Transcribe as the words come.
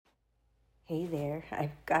Hey there,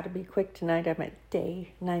 I've got to be quick tonight. I'm at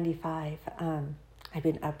day 95. I've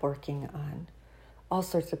been up working on all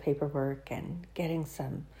sorts of paperwork and getting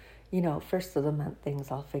some, first of the month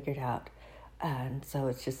things all figured out. And so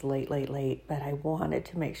it's just late, but I wanted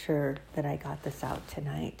to make sure that I got this out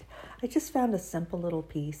tonight. I just found a simple little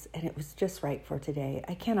piece and it was just right for today.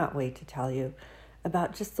 I cannot wait to tell you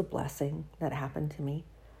about just the blessing that happened to me.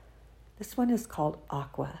 This one is called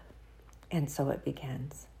Aqua, and so it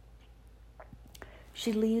begins.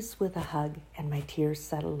 She leaves with a hug, and my tears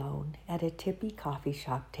set alone at a tippy coffee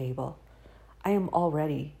shop table. I am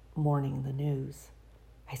already mourning the news.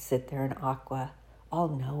 I sit there in Aqua, all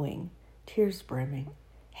knowing, tears brimming.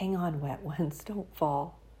 Hang on, wet ones, don't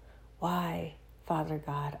fall. Why, Father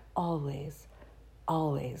God, always,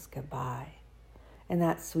 always goodbye. And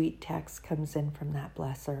that sweet text comes in from that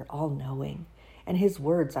blesser, all knowing, and his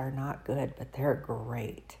words are not good, but they're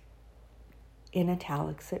great. In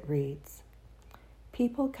italics it reads,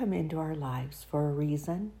 people come into our lives for a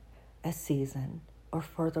reason, a season, or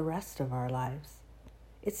for the rest of our lives.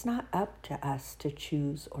 It's not up to us to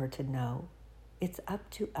choose or to know. It's up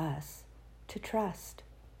to us to trust.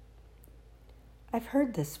 I've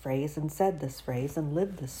heard this phrase and said this phrase and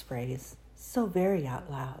lived this phrase so very out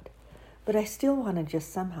loud, but I still want to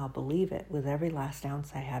just somehow believe it with every last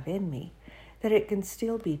ounce I have in me, that it can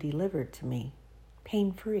still be delivered to me,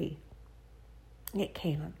 pain-free. It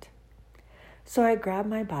can't. So I grab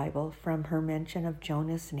my Bible from her mention of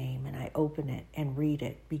Jonah's name and I open it and read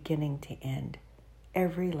it beginning to end,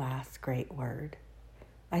 every last great word.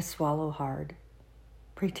 I swallow hard,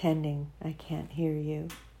 pretending I can't hear you.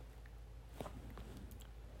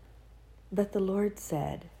 But the Lord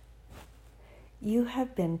said, you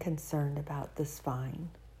have been concerned about this vine,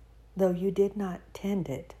 though you did not tend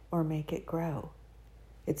it or make it grow.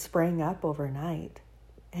 It sprang up overnight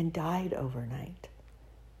and died overnight.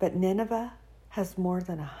 But Nineveh has more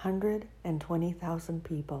than 120,000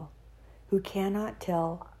 people who cannot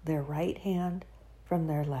tell their right hand from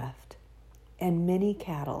their left, and many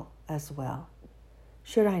cattle as well.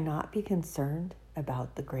 Should I not be concerned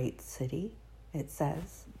about the great city? It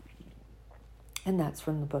says. And that's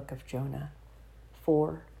from the book of Jonah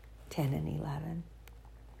 4, 10, and 11.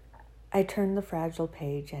 I turned the fragile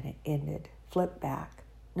page and it ended. Flip back.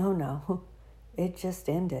 No, it just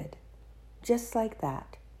ended. Just like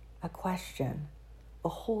that. A question, a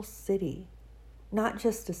whole city, not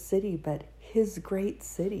just a city, but his great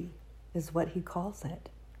city is what he calls it.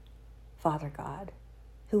 Father God,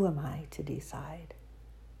 who am I to decide?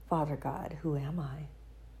 Father God, who am I?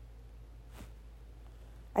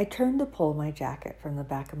 I turned to pull my jacket from the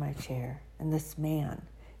back of my chair, and this man,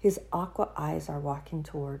 his aqua eyes are walking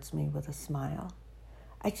towards me with a smile.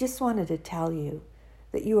 I just wanted to tell you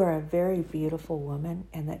that you are a very beautiful woman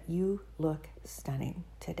and that you look stunning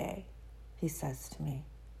today, he says to me.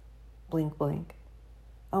 Blink, blink.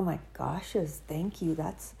 Oh my goshers, thank you.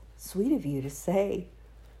 That's sweet of you to say.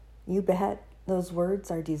 You bet. Those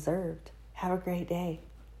words are deserved. Have a great day.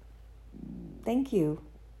 Thank you.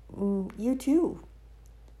 You too,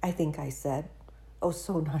 I think I said. Oh,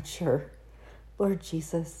 so not sure. Lord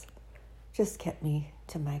Jesus, just get me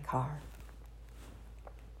to my car.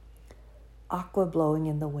 Aqua blowing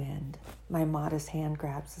in the wind. My modest hand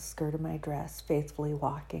grabs the skirt of my dress, faithfully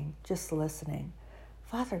walking, just listening.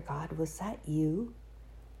 Father God, was that you?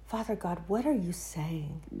 Father God, what are you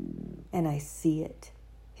saying? And I see it,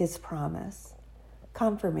 his promise,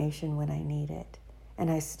 confirmation when I need it.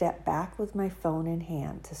 And I step back with my phone in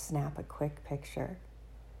hand to snap a quick picture.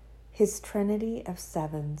 His trinity of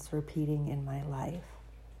sevens repeating in my life.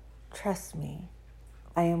 Trust me,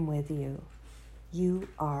 I am with you. You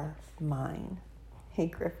are mine. Hey,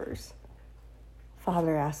 Griffers.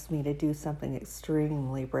 Father asked me to do something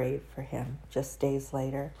extremely brave for him just days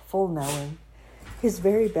later, full knowing. His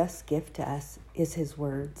very best gift to us is his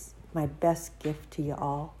words. My best gift to you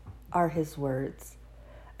all are his words.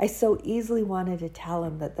 I so easily wanted to tell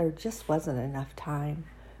him that there just wasn't enough time,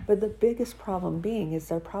 but the biggest problem being is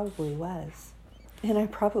there probably was, and I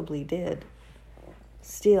probably did.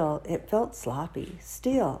 Still, it felt sloppy.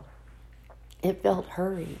 Still, it felt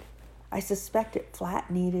hurried. I suspect it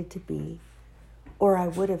flat needed to be, or I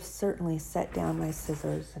would have certainly set down my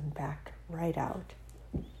scissors and backed right out.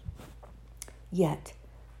 Yet,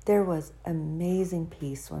 there was amazing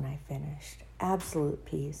peace when I finished, absolute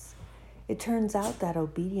peace. It turns out that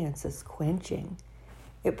obedience is quenching.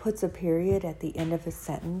 It puts a period at the end of a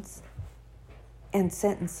sentence, and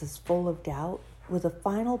sentences full of doubt with a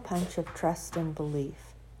final punch of trust and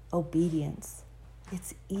belief. Obedience.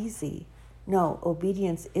 It's easy. No,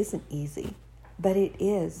 obedience isn't easy, but it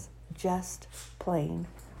is just plain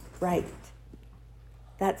right.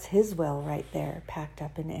 That's his will right there, packed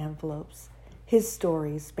up in envelopes. His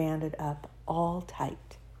stories banded up all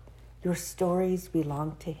tight. Your stories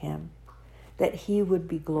belong to him, that he would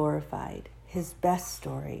be glorified. His best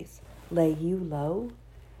stories lay you low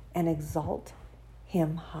and exalt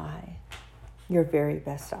him high. Your very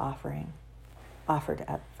best offering offered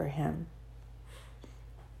up for him.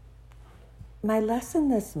 My lesson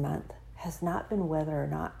this month has not been whether or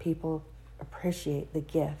not people appreciate the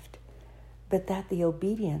gift, but that the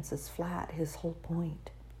obedience is flat, his whole point.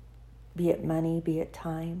 Be it money, be it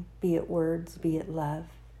time, be it words, be it love.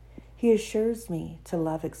 He assures me to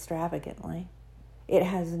love extravagantly. It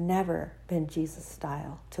has never been Jesus'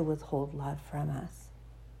 style to withhold love from us.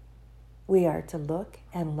 We are to look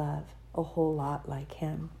and love a whole lot like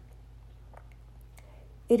him.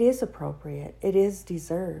 It is appropriate, it is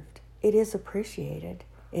deserved, it is appreciated,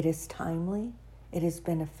 it is timely, it is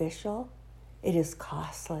beneficial, it is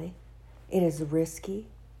costly, it is risky,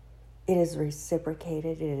 it is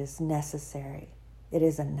reciprocated, it is necessary, it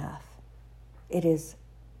is enough.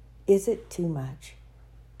 Is it too much?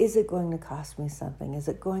 Is it going to cost me something? Is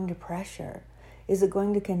it going to pressure? Is it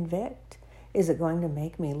going to convict? Is it going to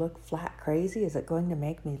make me look flat crazy? Is it going to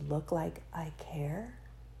make me look like I care?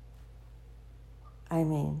 I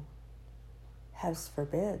mean, heaven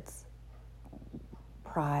forbids.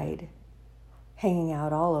 Pride, hanging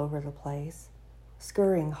out all over the place,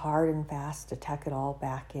 scurrying hard and fast to tuck it all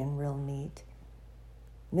back in real neat.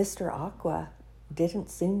 Mr. Aqua didn't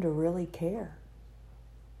seem to really care.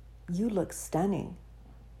 You look stunning.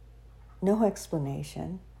 No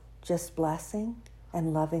explanation, just blessing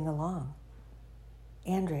and loving along.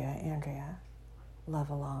 Andrea, love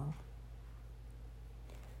along.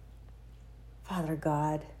 Father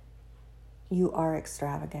God, you are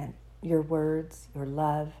extravagant. Your words, your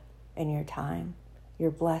love, and your time, your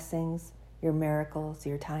blessings, your miracles,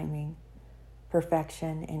 your timing,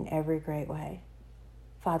 perfection in every great way.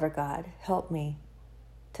 Father God, help me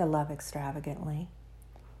to love extravagantly.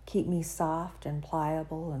 Keep me soft and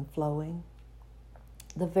pliable and flowing.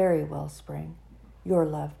 The very wellspring, your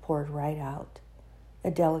love poured right out. A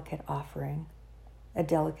delicate offering, a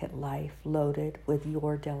delicate life loaded with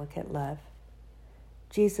your delicate love.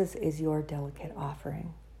 Jesus is your delicate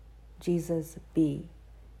offering. Jesus be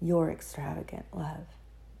your extravagant love.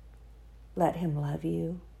 Let him love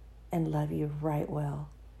you and love you right well.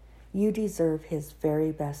 You deserve his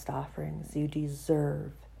very best offerings. You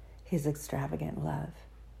deserve his extravagant love.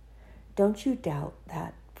 Don't you doubt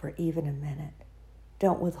that for even a minute.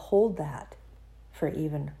 Don't withhold that for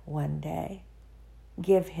even one day.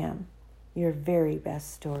 Give him your very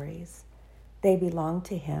best stories. They belong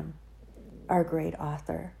to him, our great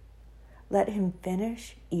author. Let him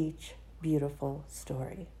finish each beautiful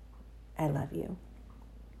story. I love you.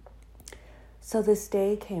 So this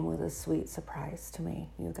day came with a sweet surprise to me,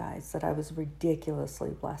 you guys, that I was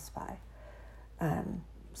ridiculously blessed by.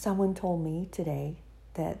 Someone told me today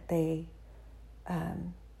that they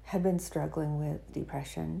had been struggling with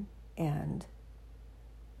depression and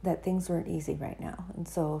that things weren't easy right now. And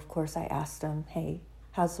so, of course, I asked them, hey,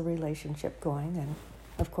 how's the relationship going? And,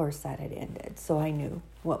 of course, that had ended. So I knew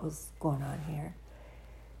what was going on here.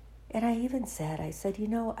 And I even said,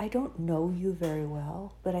 I don't know you very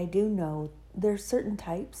well, but I do know there's certain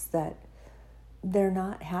types that they're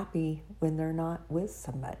not happy when they're not with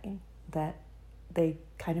somebody, that they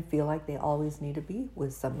kind of feel like they always need to be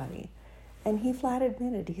with somebody. And he flat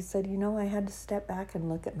admitted, he said, I had to step back and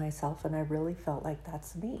look at myself, and I really felt like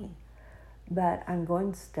that's me. But I'm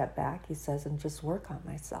going to step back, he says, and just work on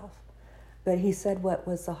myself. But he said what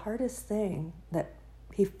was the hardest thing that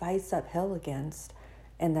he fights uphill against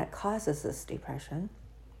and that causes this depression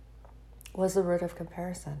was the root of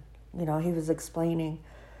comparison. He was explaining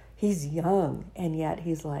he's young, and yet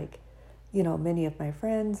he's like, many of my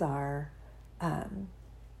friends are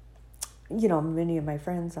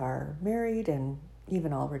married and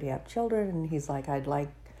even already have children. And he's like, I'd like,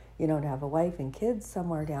 to have a wife and kids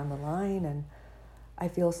somewhere down the line. And I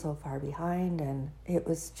feel so far behind. And it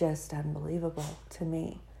was just unbelievable to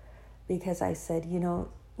me because I said,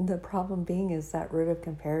 the problem being is that root of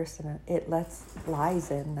comparison, it lets lies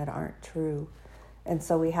in that aren't true. And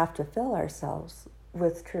so we have to fill ourselves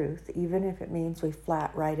with truth, even if it means we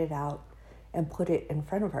flat write it out and put it in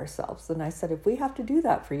front of ourselves. And I said, if we have to do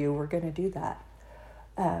that for you, we're going to do that.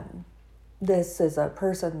 This is a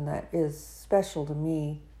person that is special to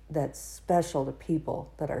me, that's special to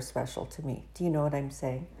people that are special to me. Do you know what I'm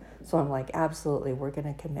saying? So I'm like, absolutely, we're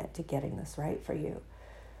going to commit to getting this right for you.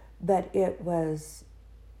 But it was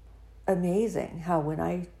amazing how when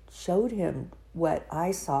I showed him what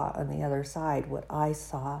I saw on the other side, what I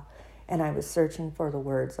saw, and I was searching for the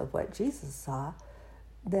words of what Jesus saw,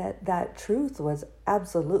 that truth was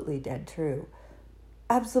absolutely dead true.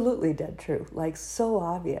 Absolutely dead true, like so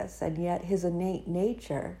obvious. And yet his innate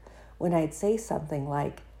nature, when I'd say something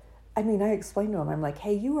like, I explained to him, I'm like,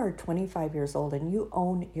 hey, you are 25 years old and you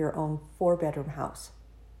own your own 4-bedroom house.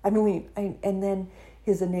 And then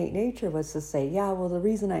his innate nature was to say, yeah, well, the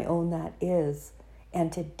reason I own that is,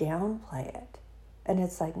 and to downplay it. And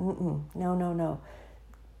it's like, no.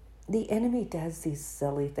 The enemy does these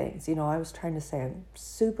silly things. I was trying to say, I'm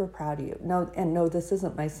super proud of you. No, this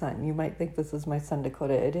isn't my son. You might think this is my son,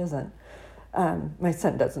 Dakota. It isn't. My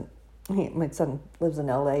son doesn't. My son lives in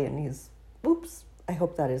LA and I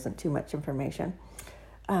hope that isn't too much information.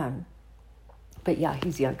 But yeah,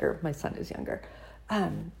 he's younger. My son is younger.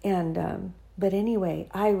 But anyway,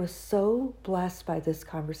 I was so blessed by this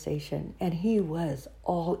conversation, and he was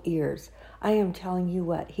all ears. I am telling you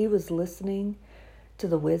what, he was listening to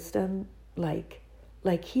the wisdom like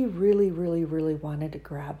he really, really, really wanted to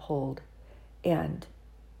grab hold and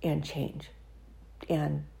change.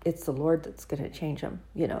 And it's the Lord that's going to change him,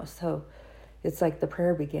 So it's like the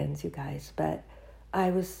prayer begins, you guys. But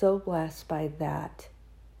I was so blessed by that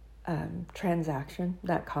transaction,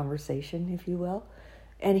 that conversation, if you will.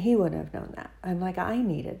 And he wouldn't have known that. I'm like, I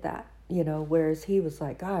needed that, whereas he was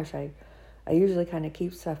like, gosh, I usually kind of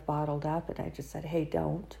keep stuff bottled up. And I just said, hey,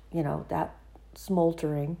 don't, that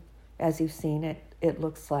smoldering, as you've seen it, it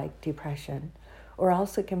looks like depression. Or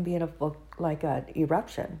else it can be like an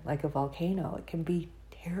eruption, like a volcano. It can be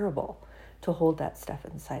terrible to hold that stuff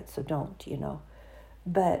inside. So don't,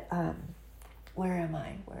 But where am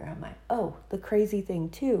I? Oh, the crazy thing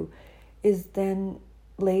too is then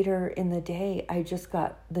later in the day, I just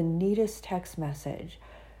got the neatest text message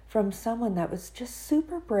from someone that was just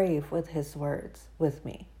super brave with his words with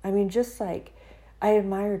me. Just like, I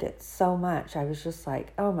admired it so much. I was just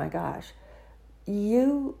like, oh my gosh,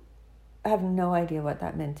 you have no idea what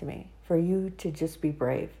that meant to me, for you to just be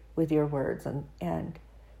brave with your words and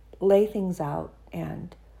lay things out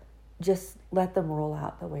and just let them roll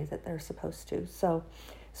out the way that they're supposed to. So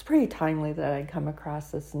it's pretty timely that I come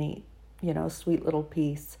across this neat, sweet little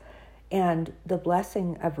piece. And the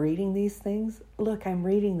blessing of reading these things, look, I'm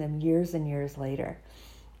reading them years and years later.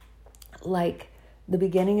 Like the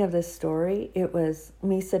beginning of this story, it was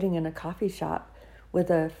me sitting in a coffee shop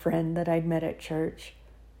with a friend that I'd met at church.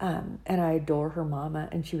 And I adore her mama.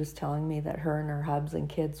 And she was telling me that her and her hubs and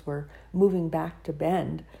kids were moving back to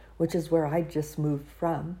Bend, which is where I just moved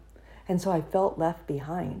from. And so I felt left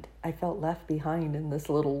behind. I felt left behind in this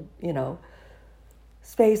little,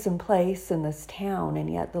 space and place in this town.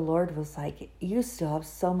 And yet the Lord was like, you still have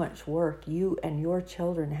so much work you and your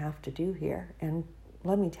children have to do here. And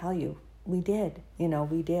let me tell you, we did.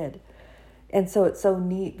 We did. And so it's so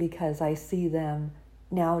neat because I see them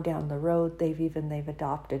now down the road. They've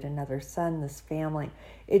adopted another son, this family.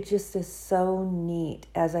 It just is so neat.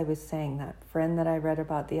 As I was saying, that friend that I read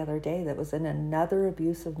about the other day that was in another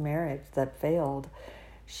abusive marriage that failed,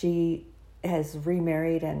 she has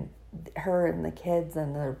remarried, and her and the kids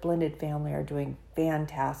and their blended family are doing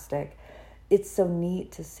fantastic. It's so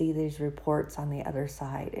neat to see these reports on the other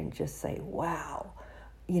side and just say, wow,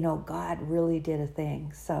 God really did a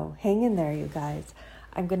thing. So hang in there, you guys.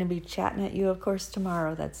 I'm going to be chatting at you, of course,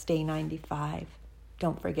 tomorrow. That's day 95.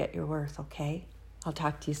 Don't forget your worth, okay? I'll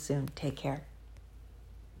talk to you soon. Take care.